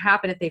what's going to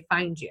happen if they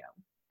find you.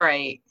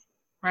 Right.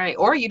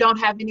 Or you don't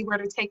have anywhere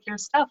to take your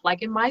stuff.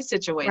 Like in my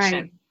situation,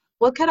 right.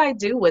 What could I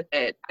do with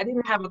it? I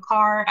didn't have a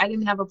car. I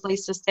didn't have a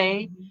place to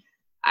stay.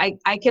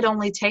 I could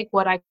only take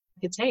what I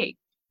could take.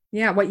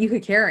 Yeah. What you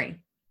could carry.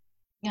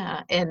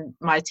 Yeah. And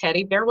my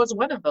teddy bear was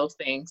one of those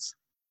things.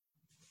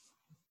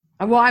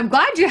 Well, I'm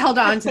glad you held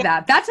on to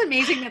that. That's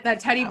amazing that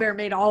teddy bear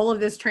made all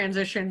of this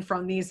transition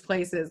from these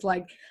places.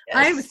 Like,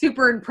 I'm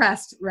super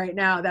impressed right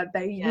now that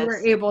you were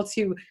able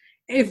to,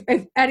 if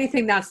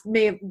anything,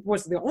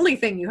 was the only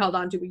thing you held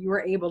on to, but you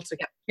were able to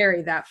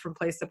carry that from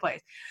place to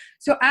place.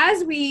 So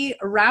as we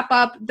wrap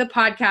up the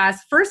podcast,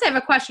 first I have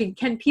a question.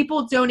 Can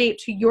people donate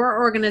to your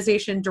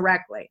organization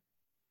directly?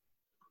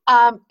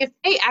 If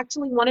they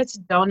actually wanted to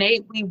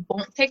donate, we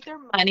won't take their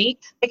money.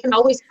 They can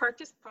always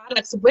purchase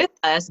products with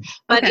us.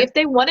 But if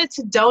they wanted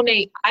to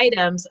donate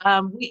items,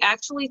 we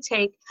actually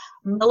take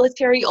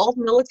old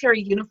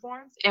military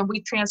uniforms, and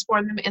we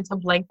transform them into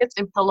blankets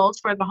and pillows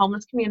for the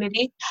homeless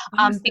community.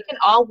 They can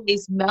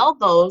always mail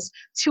those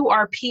to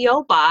our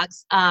P.O.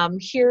 Box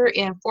here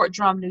in Fort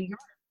Drum, New York.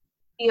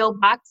 P.O.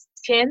 Box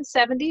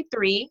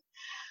 1073,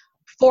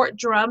 Fort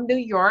Drum, New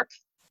York,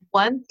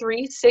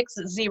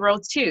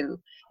 13602.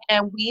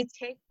 And we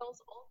take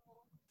those old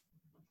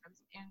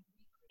and we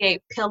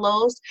create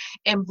pillows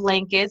and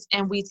blankets,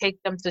 and we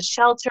take them to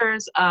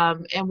shelters,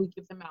 and we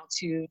give them out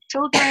to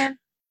children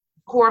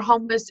who are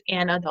homeless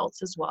and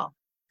adults as well.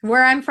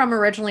 Where I'm from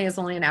originally is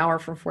only an hour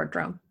from Fort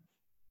Drum.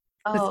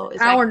 Oh, is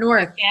hour that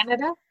north. Like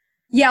Canada?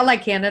 Yeah,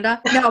 like Canada.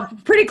 No,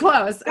 pretty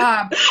close.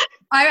 I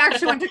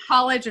actually went to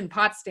college in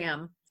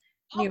Potsdam.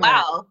 Oh,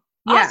 wow.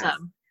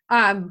 Awesome.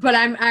 Yes. But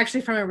I'm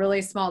actually from a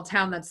really small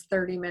town that's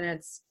 30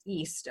 minutes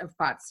east of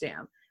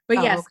Potsdam.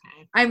 But yes,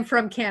 I'm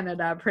from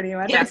Canada pretty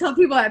much. I tell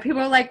people that.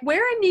 People are like,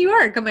 where in New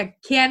York? I'm like,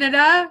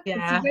 Canada?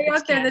 Yeah, it's way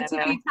out there, the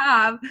tippy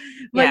top.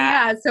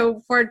 But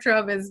so Fort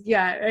Drum is,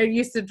 I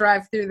used to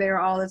drive through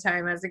there all the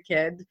time as a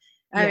kid.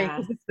 I mean,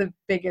 'cause it's the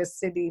biggest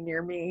city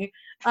near me.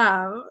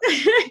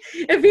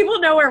 If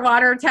people know where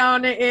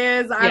Watertown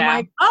is, I'm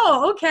like,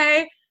 oh,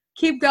 okay,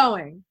 keep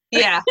going.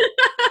 Yeah.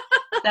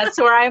 That's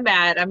where I'm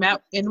at. I'm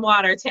out in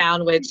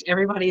Watertown, which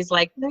everybody's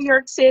like, New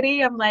York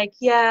City. I'm like,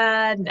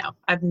 no,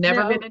 I've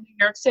never been in New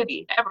York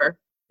City, ever.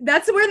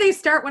 That's where they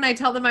start when I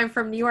tell them I'm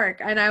from New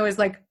York. And I was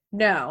like,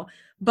 no.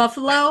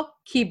 Buffalo,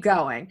 keep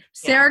going.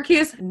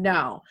 Syracuse,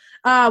 no.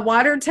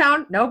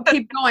 Watertown, nope,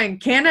 keep going.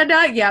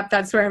 Canada, yep,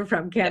 that's where I'm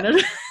from, Canada.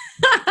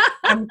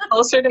 I'm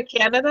closer to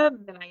Canada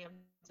than I am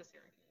to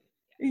Syracuse.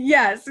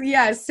 Yes,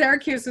 yes.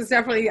 Syracuse is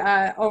definitely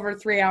over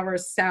 3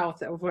 hours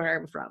south of where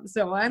I'm from.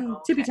 So I'm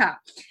tippy top.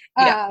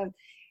 Yeah.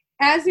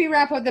 As we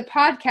wrap up the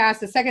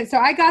podcast, so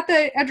I got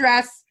the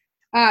address,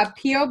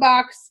 P.O.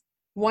 Box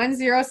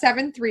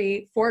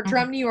 1073, Fort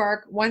Drum, New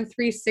York,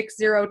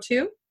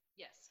 13602.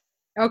 Yes.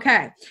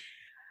 Okay.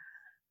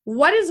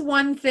 What is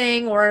one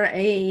thing or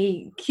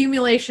a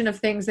accumulation of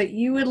things that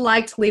you would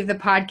like to leave the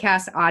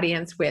podcast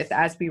audience with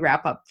as we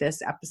wrap up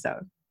this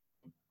episode?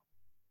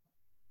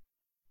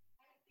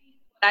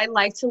 I'd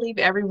like to leave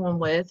everyone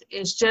with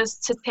is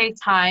just to take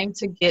time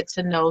to get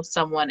to know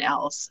someone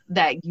else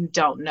that you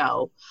don't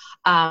know.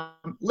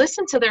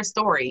 Listen to their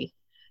story.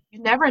 You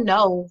never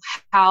know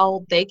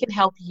how they can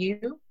help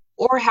you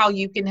or how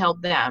you can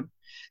help them.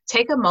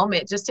 Take a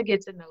moment just to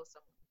get to know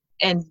someone,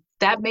 and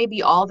that may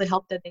be all the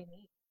help that they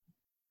need.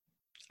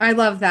 I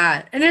love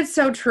that. And it's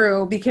so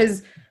true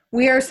because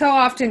we are so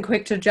often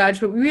quick to judge,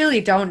 but we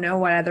really don't know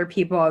what other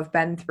people have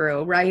been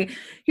through, right?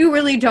 You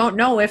really don't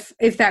know if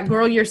that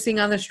girl you're seeing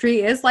on the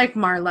street is like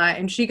Marla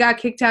and she got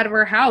kicked out of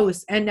her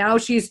house and now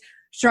she's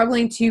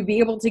struggling to be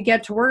able to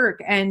get to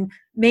work and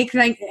make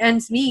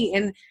ends meet.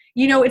 And,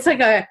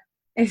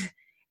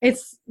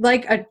 it's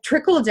like a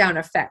trickle down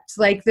effect.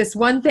 Like this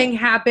one thing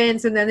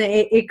happens and then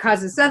it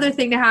causes this other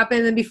thing to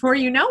happen. And before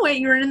you know it,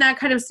 you're in that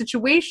kind of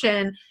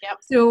situation. Yep.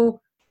 So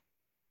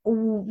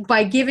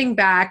by giving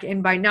back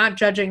and by not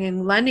judging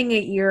and lending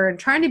an ear and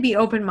trying to be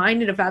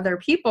open-minded of other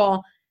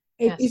people,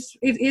 it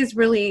is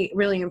really,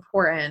 really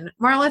important.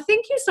 Marla,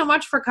 thank you so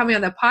much for coming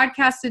on the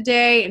podcast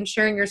today and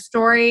sharing your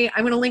story.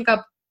 I'm going to link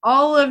up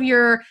all of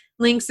your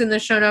links in the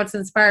show notes,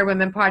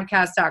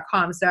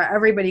 inspiredwomenpodcast.com, so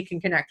everybody can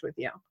connect with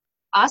you.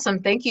 Awesome.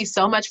 Thank you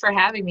so much for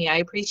having me. I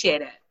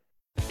appreciate it.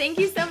 Thank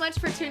you so much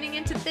for tuning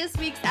into this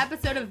week's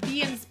episode of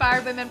the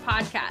Inspired Women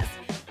Podcast.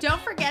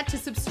 Don't forget to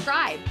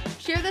subscribe,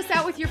 share this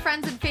out with your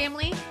friends and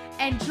family,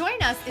 and join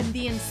us in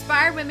the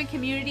Inspired Women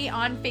community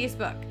on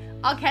Facebook.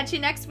 I'll catch you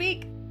next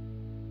week.